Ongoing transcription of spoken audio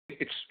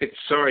it's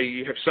sorry,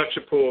 you have such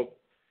a poor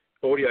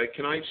audio.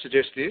 Can I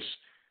suggest this?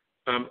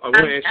 I want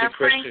to answer your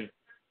question.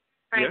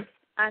 Frank,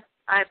 yeah?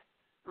 I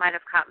might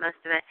have caught most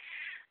of it.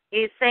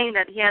 He's saying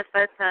that he has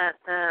both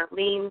the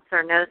liens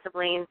or notice of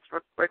liens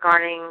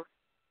regarding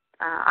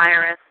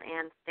IRS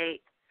and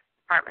State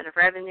Department of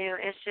Revenue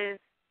issues,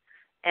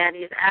 and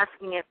he's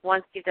asking if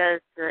once he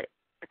does the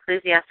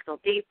ecclesiastical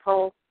deed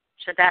poll,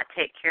 should that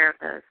take care of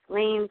those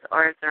liens,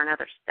 or is there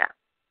another step?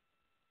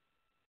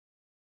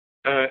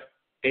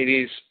 It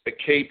is a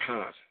key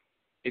part.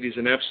 It is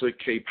an absolute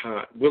key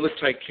part. Will it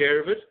take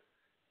care of it?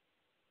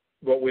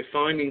 What we're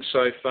finding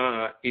so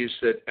far is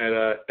that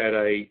at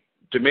a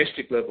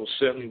domestic level,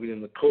 certainly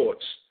within the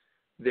courts,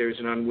 there is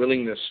an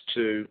unwillingness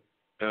to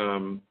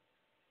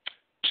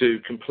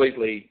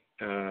completely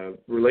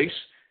release.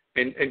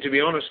 And to be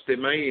honest, there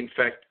may in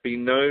fact be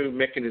no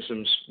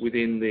mechanisms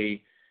within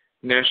the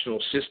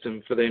national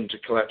system for them to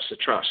collapse the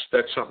trust.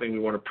 That's something we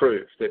want to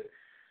prove, that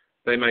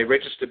they may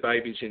register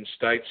babies in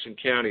states and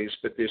counties,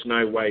 but there's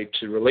no way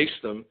to release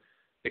them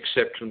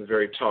except from the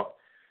very top.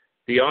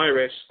 The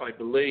IRS, I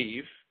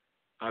believe,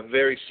 are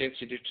very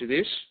sensitive to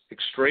this,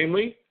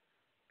 extremely,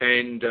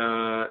 and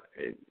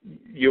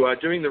you are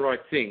doing the right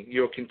thing.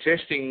 You're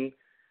contesting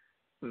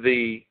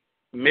the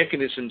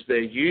mechanisms they're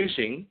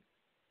using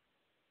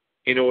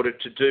in order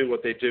to do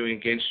what they're doing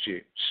against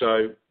you.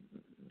 So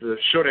the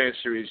short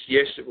answer is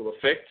yes, it will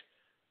affect.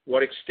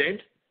 What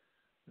extent?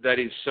 That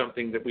is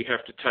something that we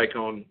have to take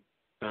on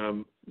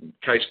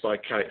case by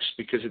case,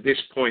 because at this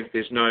point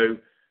there's no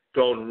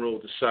golden rule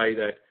to say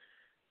that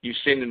you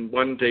send in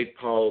one deed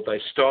poll, they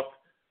stop.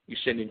 You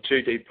send in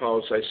two deed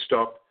polls, they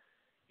stop.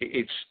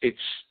 It's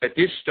at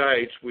this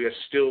stage we are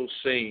still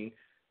seeing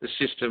the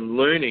system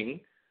learning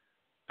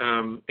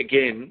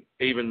again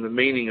even the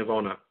meaning of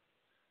honour.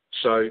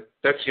 So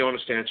that's the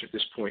honest answer at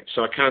this point.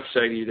 So I can't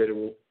say to you that it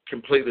will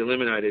completely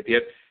eliminate it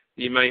yet.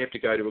 You may have to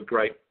go to a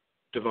great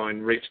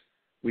divine writ.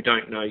 We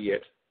don't know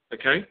yet.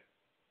 Okay?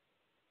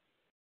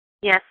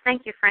 Yes,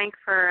 thank you, Frank,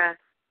 for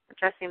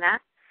addressing that.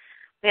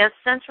 We have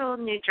Central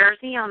New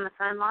Jersey on the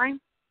phone line.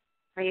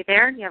 Are you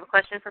there? Do you have a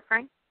question for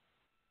Frank?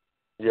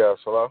 Yes,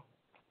 hello?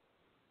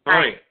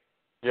 Hi.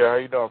 Yeah, how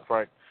you doing,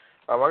 Frank?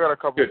 I got a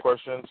couple of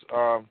questions.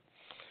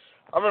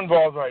 I'm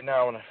involved right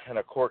now in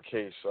a court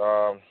case.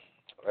 I'll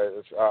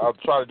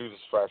try to do this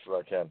as fast as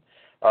I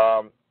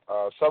can.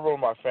 Several of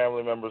my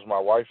family members, my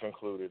wife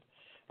included,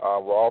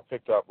 were all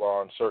picked up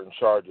on certain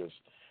charges.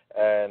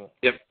 And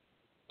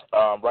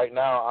right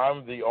now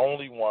I'm the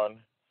only one.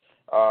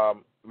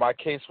 My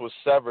case was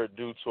severed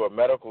due to a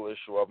medical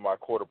issue of my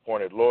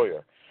court-appointed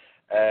lawyer.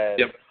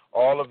 And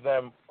all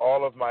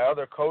of my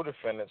other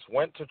co-defendants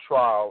went to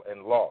trial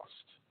and lost.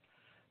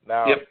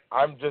 Now,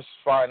 I'm just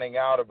finding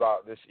out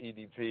about this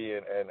EDP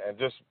and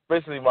just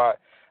basically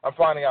I'm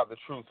finding out the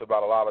truth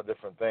about a lot of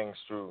different things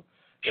through,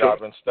 you know, I've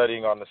been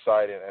studying on the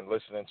site and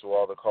listening to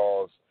all the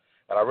calls.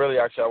 And I really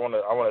actually, I want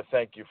to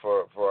thank you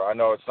for, I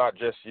know it's not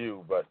just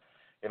you, but,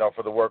 you know,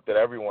 for the work that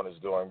everyone is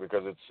doing,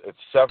 because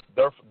it's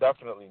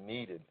definitely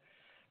needed.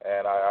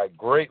 And I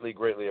greatly,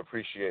 greatly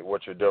appreciate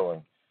what you're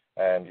doing.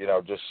 And, you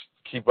know, just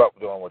keep up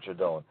doing what you're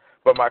doing.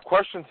 But my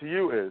question to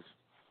you is,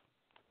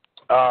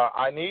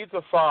 I need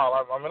to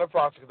file, I'm in a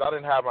process because I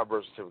didn't have my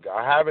birth certificate.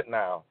 I have it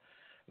now.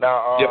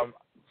 Now,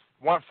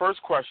 one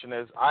first question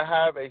is, I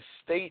have a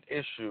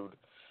state-issued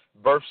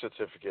birth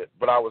certificate,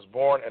 but I was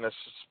born in a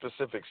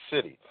specific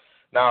city.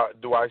 Now,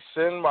 do I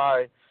send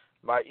my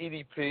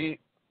EDP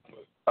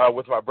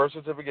with my birth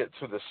certificate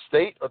to the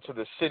state or to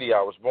the city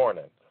I was born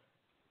in?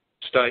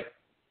 State.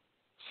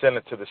 Send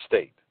it to the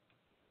state.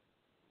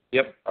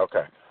 Yep.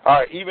 Okay. All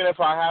right. Even if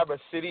I have a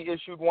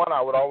city-issued one,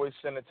 I would always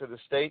send it to the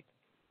state?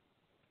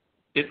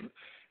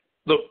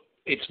 Look,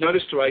 it's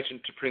notice to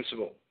agent to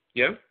principal,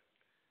 yeah?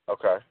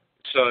 Okay.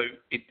 So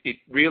it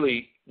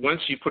really, once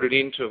you put it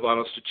into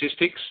vital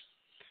statistics,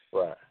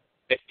 right,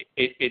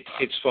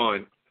 it's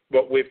fine.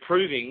 What we're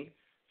proving,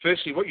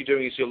 firstly, what you're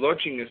doing is you're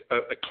lodging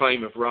a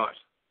claim of right.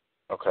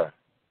 Okay.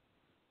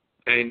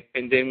 And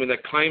then when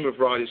that claim of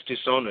right is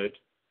dishonoured,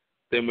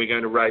 then we're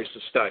going to raise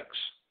the stakes.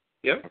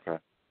 Yeah? Okay.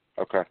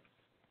 Okay.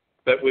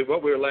 But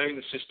what we're allowing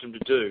the system to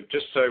do,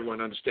 just so everyone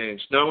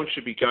understands, no one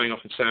should be going off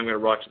and saying, I'm going to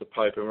write to the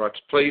Pope, and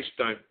please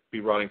don't be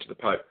writing to the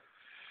Pope.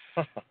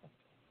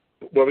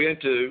 What we're going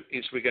to do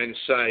is we're going to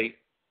say,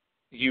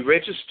 you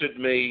registered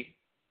me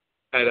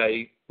at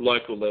a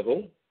local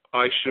level.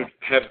 I should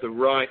have the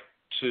right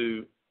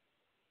to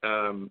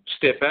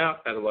step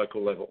out at a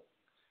local level.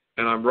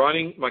 And I'm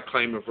writing my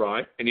claim of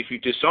right. And if you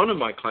dishonour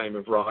my claim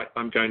of right,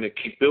 I'm going to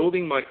keep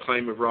building my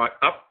claim of right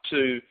up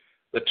to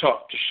the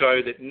top to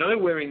show that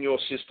nowhere in your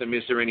system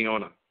is there any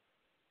honour.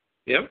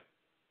 Yeah?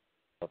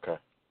 Okay.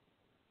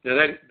 Now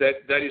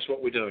that is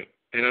what we're doing.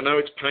 And I know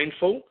it's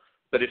painful,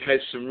 but it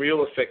has some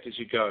real effect as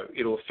you go.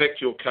 It'll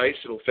affect your case.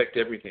 It'll affect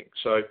everything.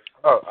 So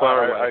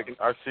far away.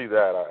 I see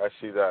that. I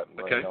see that.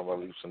 Okay. You know, my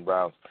leaps and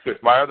bounds. Good.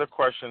 My other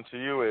question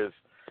to you is,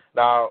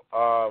 now,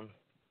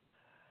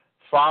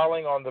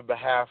 filing on the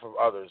behalf of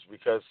others,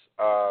 because,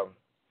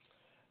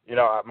 you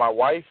know, my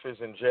wife is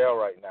in jail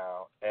right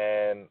now,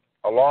 and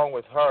along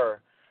with her,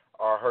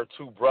 are her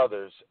two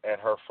brothers and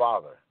her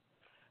father.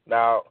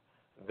 Now,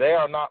 they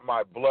are not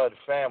my blood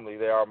family.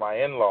 They are my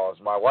in-laws.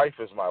 My wife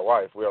is my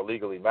wife. We are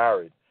legally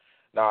married.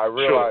 Now, I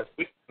realize,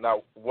 Sure.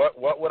 now,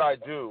 what would I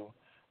do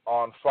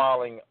on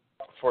filing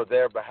for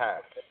their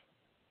behalf?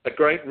 A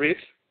great writ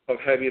of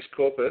habeas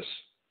corpus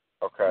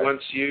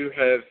once you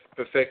have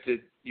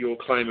perfected your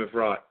claim of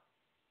right.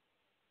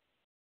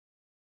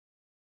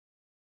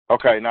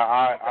 Okay, now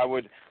I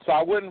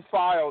wouldn't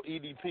file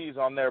EDPs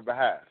on their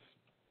behalf.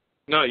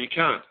 No, you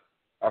can't.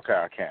 Okay,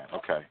 I can.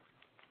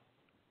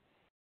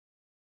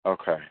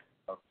 Okay.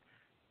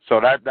 So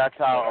that's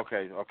how.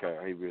 Okay.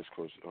 Habeas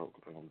corpus.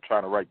 I'm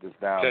trying to write this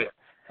down. Okay.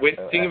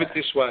 Think of it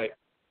this way: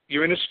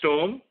 you're in a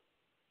storm.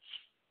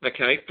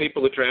 Okay,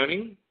 people are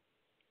drowning.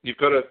 You've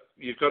got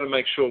to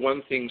make sure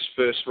one thing's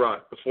first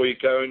right before you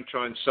go and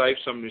try and save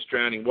someone who's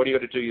drowning. What do you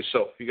got to do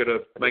yourself? You got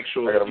to make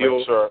sure that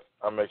you're.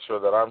 I make sure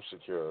that I'm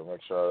secure.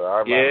 Make sure that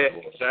I'm. Yeah,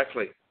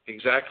 exactly.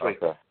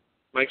 Okay.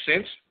 Make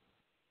sense?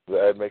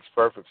 That makes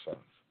perfect sense.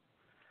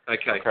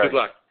 Okay. Good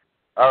luck.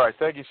 All right.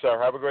 Thank you, sir.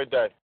 Have a great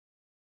day.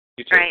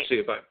 You too. Great. See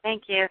you. Bye.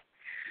 Thank you.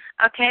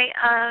 Okay.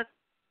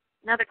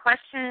 Another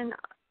question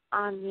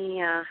on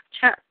the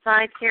chat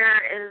side here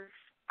is: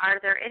 are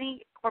there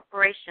any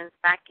corporations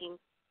backing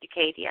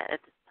UCADIA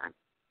at this time?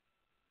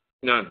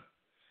 None.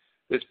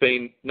 There's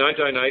been no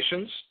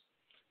donations.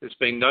 There's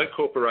been no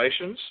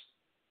corporations.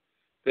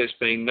 There's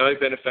been no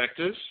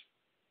benefactors.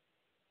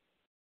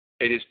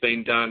 It has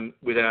been done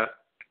without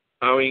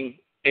owing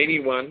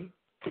anyone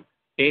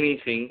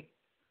anything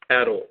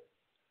at all.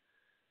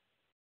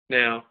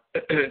 Now,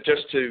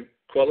 just to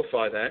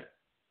qualify that,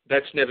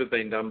 that's never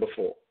been done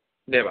before.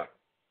 Never.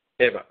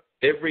 Ever.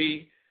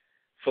 Every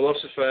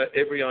philosopher,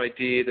 every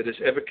idea that has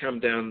ever come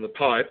down the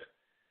pipe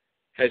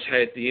has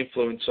had the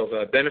influence of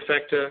a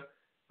benefactor,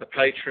 a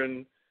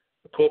patron,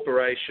 a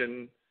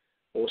corporation,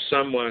 or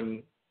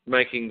someone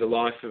making the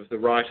life of the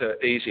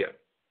writer easier.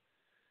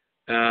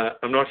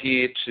 I'm not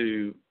here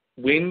to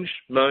whinge,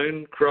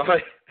 moan,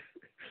 cry,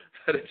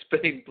 but it's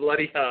been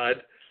bloody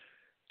hard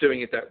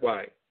doing it that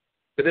way.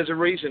 But there's a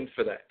reason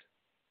for that.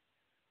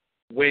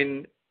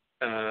 When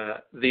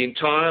the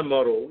entire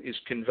model is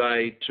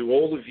conveyed to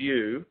all of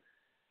you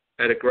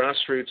at a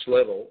grassroots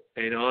level,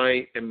 and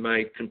I am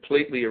made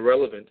completely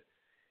irrelevant,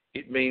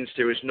 it means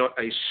there is not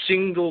a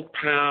single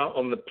power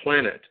on the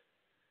planet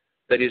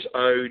that is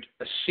owed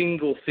a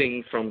single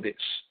thing from this.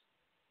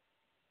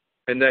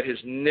 And that has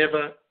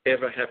never,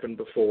 ever happened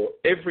before.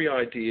 Every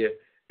idea,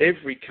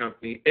 every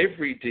company,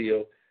 every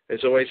deal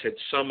has always had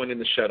someone in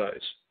the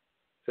shadows.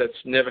 That's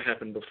never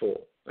happened before.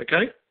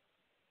 Okay?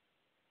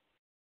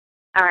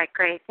 All right,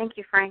 great. Thank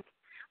you, Frank.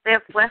 We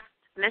have West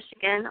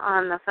Michigan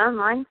on the phone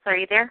line. So are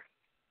you there?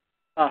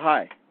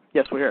 Hi.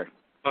 Yes, we're here.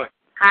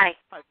 Hi.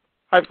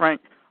 Hi,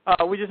 Frank.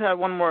 We just had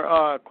one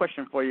more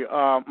question for you.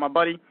 My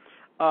buddy,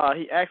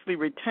 he actually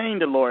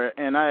retained a lawyer,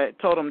 and I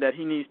told him that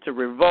he needs to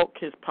revoke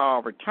his power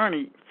of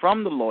attorney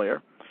from the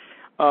lawyer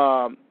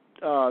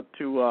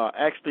to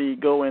actually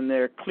go in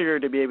there clear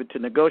to be able to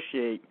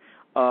negotiate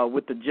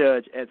with the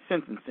judge at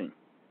sentencing.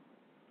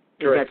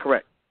 Is that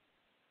correct?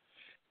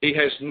 He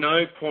has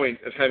no point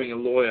of having a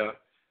lawyer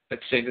at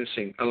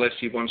sentencing unless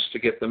he wants to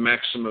get the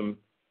maximum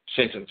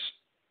sentence.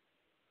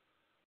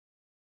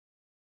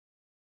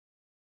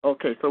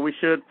 Okay, so we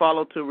should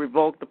follow to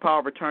revoke the power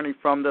of attorney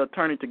from the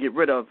attorney to get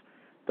rid of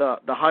the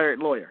hired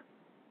lawyer.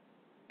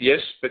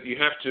 Yes, but you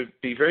have to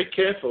be very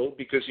careful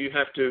because you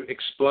have to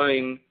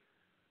explain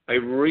a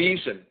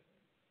reason,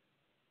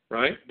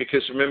 right?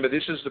 Because remember,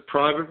 this is the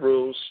private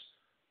rules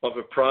of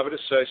a private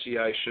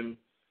association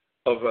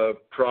of a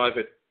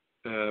private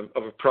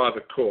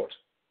court.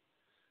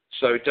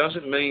 So it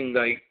doesn't mean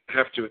they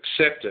have to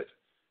accept it.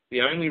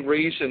 The only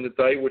reason that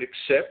they would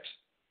accept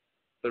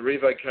the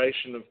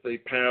revocation of the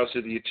powers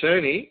of the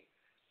attorney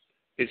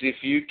is if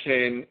you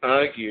can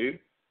argue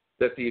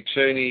that the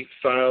attorney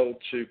failed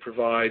to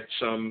provide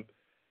some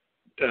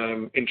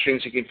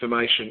intrinsic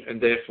information and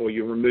therefore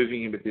you're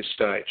removing him at this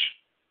stage.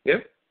 Yeah?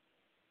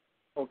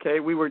 Okay,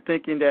 we were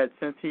thinking that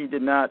since he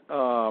did not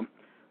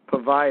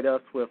provide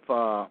us with,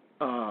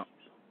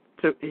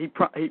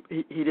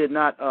 he did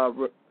not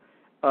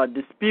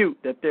dispute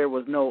that there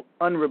was no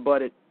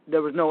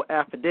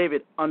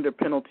affidavit under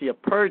penalty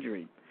of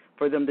perjury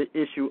for them to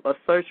issue a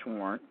search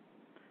warrant.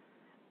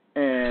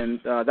 And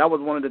that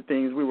was one of the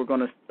things we were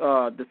going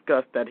to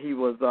discuss, that he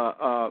was,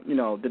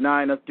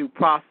 denying us due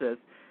process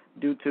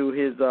due to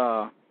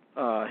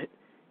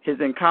his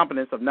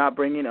incompetence of not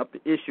bringing up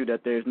the issue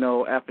that there's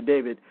no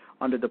affidavit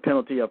under the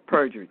penalty of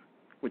perjury,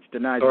 which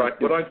denies. All right.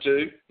 What I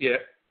do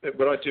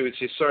is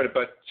this. Sorry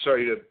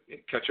to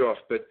cut you off,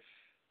 but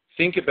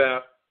think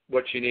about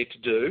what you need to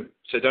do.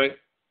 So don't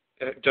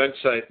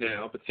say it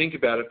now, but think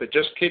about it. But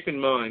just keep in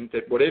mind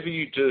that whatever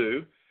you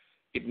do,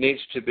 it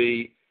needs to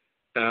be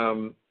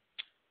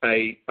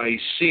a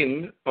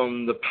sin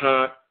on the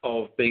part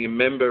of being a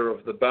member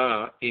of the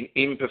bar in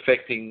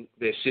imperfecting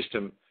their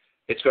system.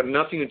 It's got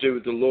nothing to do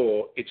with the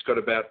law. It's got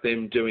about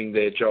them doing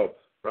their job,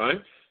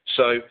 right?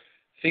 So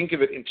think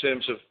of it in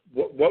terms of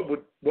what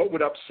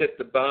would upset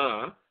the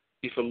bar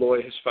if a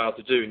lawyer has failed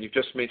to do, and you've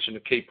just mentioned a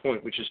key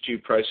point, which is due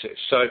process.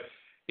 So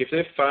if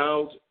they've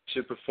failed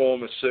to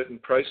perform a certain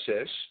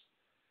process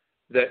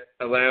that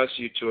allows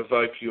you to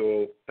evoke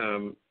your,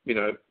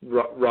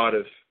 right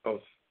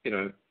of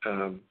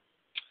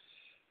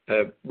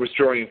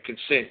withdrawing of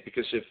consent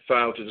because they've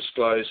failed to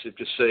disclose, they've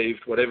deceived,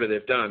 whatever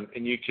they've done,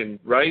 and you can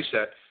raise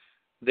that,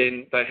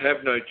 then they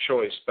have no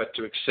choice but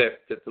to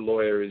accept that the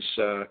lawyer is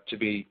to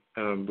be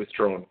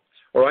withdrawn.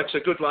 All right, so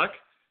good luck,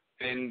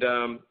 and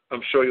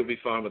I'm sure you'll be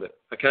fine with it,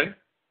 okay?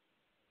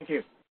 Thank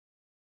you.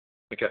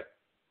 Okay.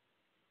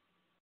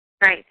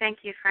 Great. Thank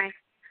you, Frank.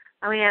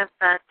 We have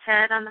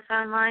Ted on the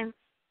phone line.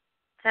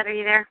 Ted, are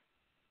you there?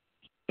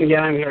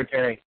 Yeah, I'm here,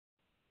 Terry.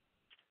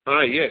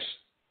 Hi, yes.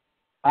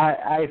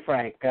 Hi,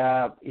 Frank.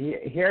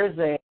 Here's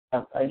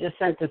I just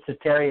sent this to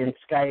Terry in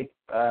Skype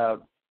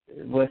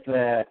with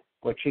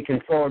what she can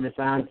forward this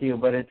on to you,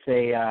 but it's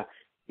a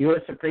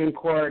U.S. Supreme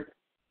Court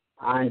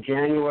on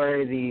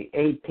January the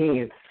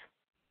 18th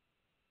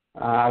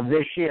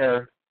this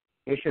year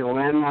issued a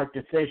landmark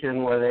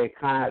decision where they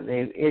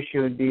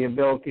issued the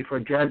ability for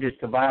judges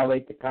to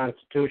violate the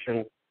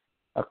Constitution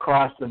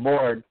across the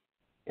board.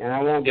 And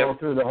I won't go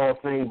through the whole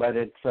thing, but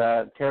it's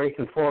Terry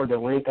can forward the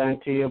link on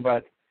to you.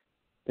 But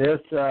this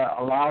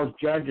allows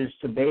judges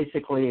to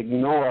basically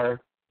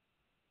ignore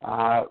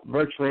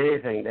virtually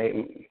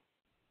anything.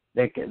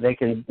 They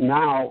can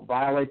now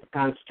violate the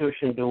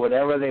Constitution, do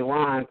whatever they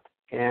want,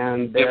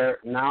 and they're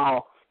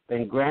now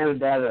been granted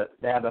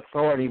that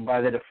authority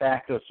by the de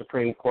facto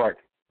Supreme Court.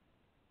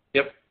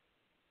 Yep.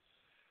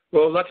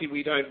 Well, lucky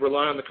we don't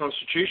rely on the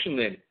Constitution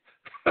then.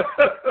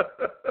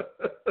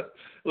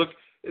 Look,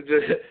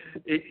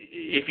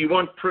 if you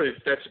want proof,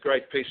 that's a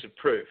great piece of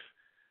proof.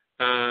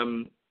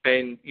 And,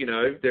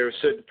 there are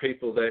certain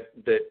people that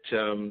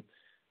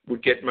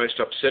would get most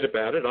upset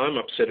about it. I'm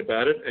upset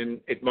about it, and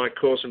it might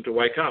cause them to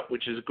wake up,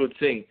 which is a good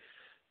thing.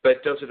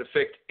 But does it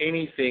affect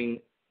anything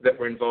that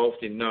we're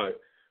involved in? No.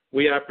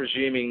 We are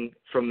presuming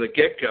from the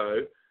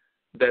get-go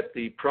that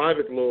the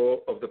private law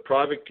of the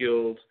private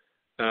guild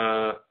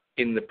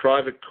in the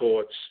private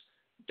courts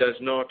does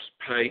not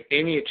pay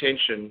any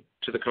attention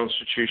to the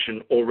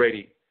Constitution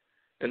already,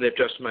 and they've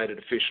just made it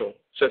official.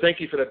 So thank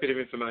you for that bit of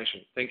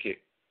information. Thank you.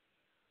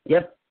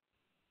 Yep.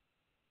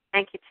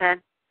 Thank you,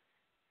 Ted.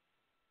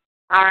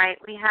 All right,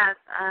 we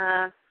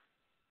have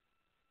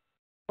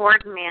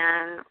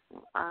Boardman.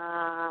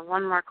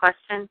 One more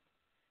question.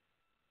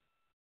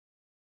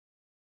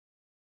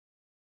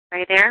 Are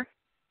you there?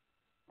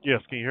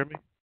 Yes, can you hear me?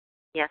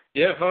 Yes.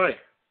 Yeah, hi.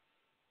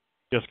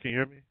 Yes, can you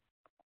hear me?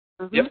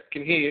 Mm-hmm. Yep,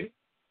 can hear you.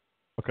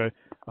 Okay.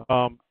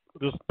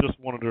 Just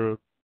wanted to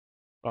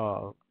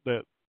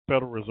that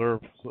Federal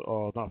Reserve,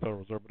 not Federal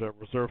Reserve, but that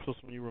reserve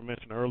system you were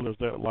mentioning earlier, is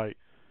that like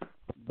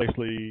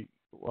basically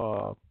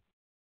the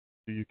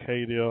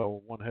UCADIA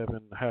or one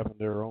having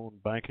their own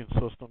banking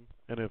system?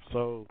 And if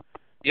so,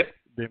 yep,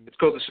 then it's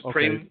called the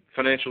Supreme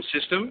Financial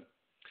System.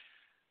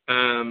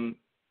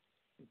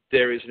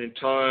 There is an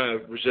entire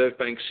reserve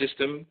bank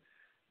system.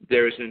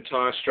 There is an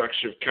entire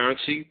structure of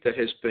currency that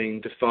has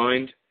been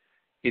defined.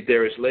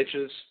 There is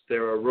ledgers,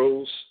 there are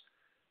rules,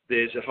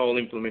 there's a whole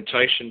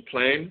implementation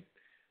plan,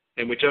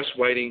 and we're just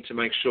waiting to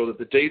make sure that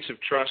the deeds of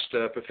trust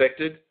are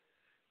perfected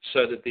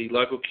so that the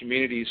local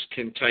communities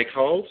can take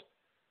hold,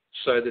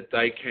 so that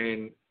they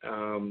can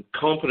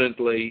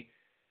competently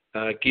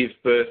give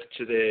birth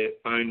to their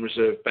own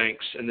reserve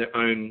banks and their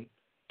own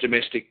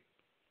domestic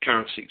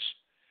currencies.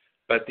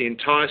 But the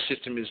entire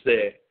system is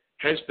there,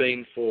 has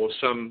been for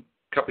some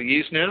couple of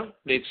years now,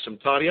 needs some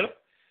tidy up,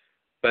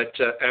 but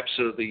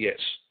absolutely yes.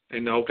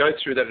 And I'll go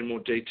through that in more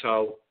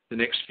detail the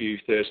next few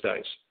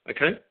Thursdays,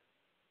 okay?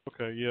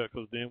 Okay, yeah,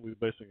 because then we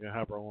basically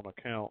have our own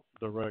account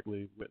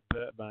directly with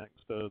that bank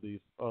instead of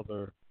these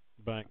other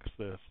banks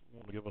that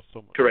want to give us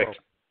so much. Correct.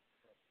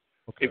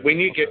 Okay. When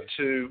you get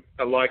to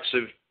a likes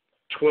of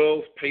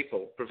 12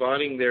 people,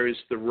 providing there is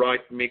the right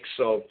mix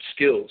of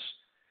skills,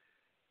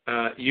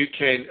 you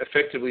can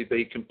effectively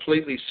be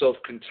completely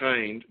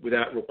self-contained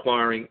without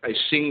requiring a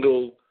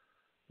single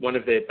one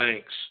of their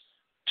banks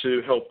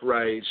to help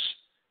raise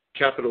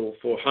capital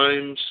for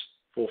homes,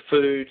 for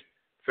food,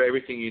 for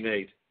everything you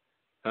need.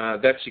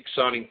 That's the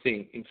exciting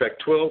thing. In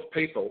fact, 12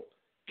 people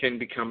can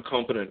become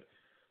competent.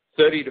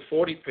 30 to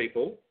 40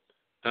 people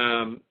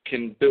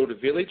can build a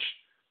village.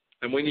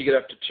 And when you get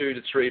up to 200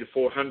 to 300 to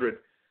 400,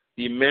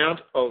 the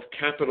amount of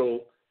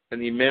capital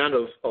and the amount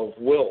of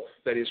wealth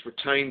that is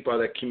retained by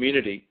that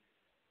community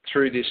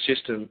through this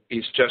system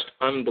is just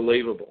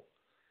unbelievable.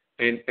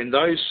 And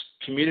those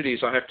communities,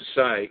 I have to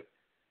say,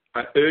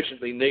 are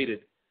urgently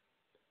needed,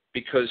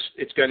 because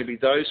it's going to be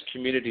those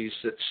communities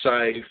that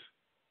save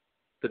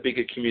the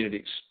bigger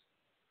communities.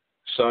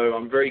 So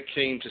I'm very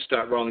keen to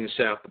start rolling this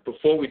out. But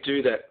before we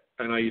do that,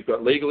 I know you've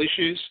got legal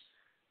issues,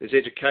 there's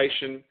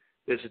education,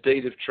 there's a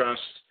deed of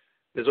trust,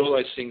 there's all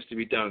those things to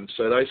be done.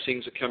 So those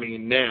things are coming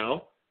in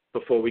now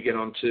before we get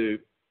on to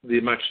the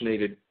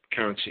much-needed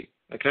currency.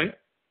 Okay?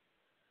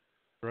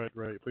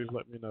 Right. Please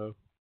let me know.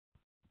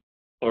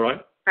 All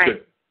right? Right.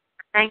 Good.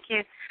 Thank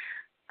you.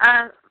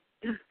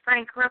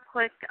 Frank, real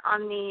quick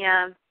on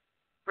the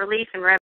relief and remedy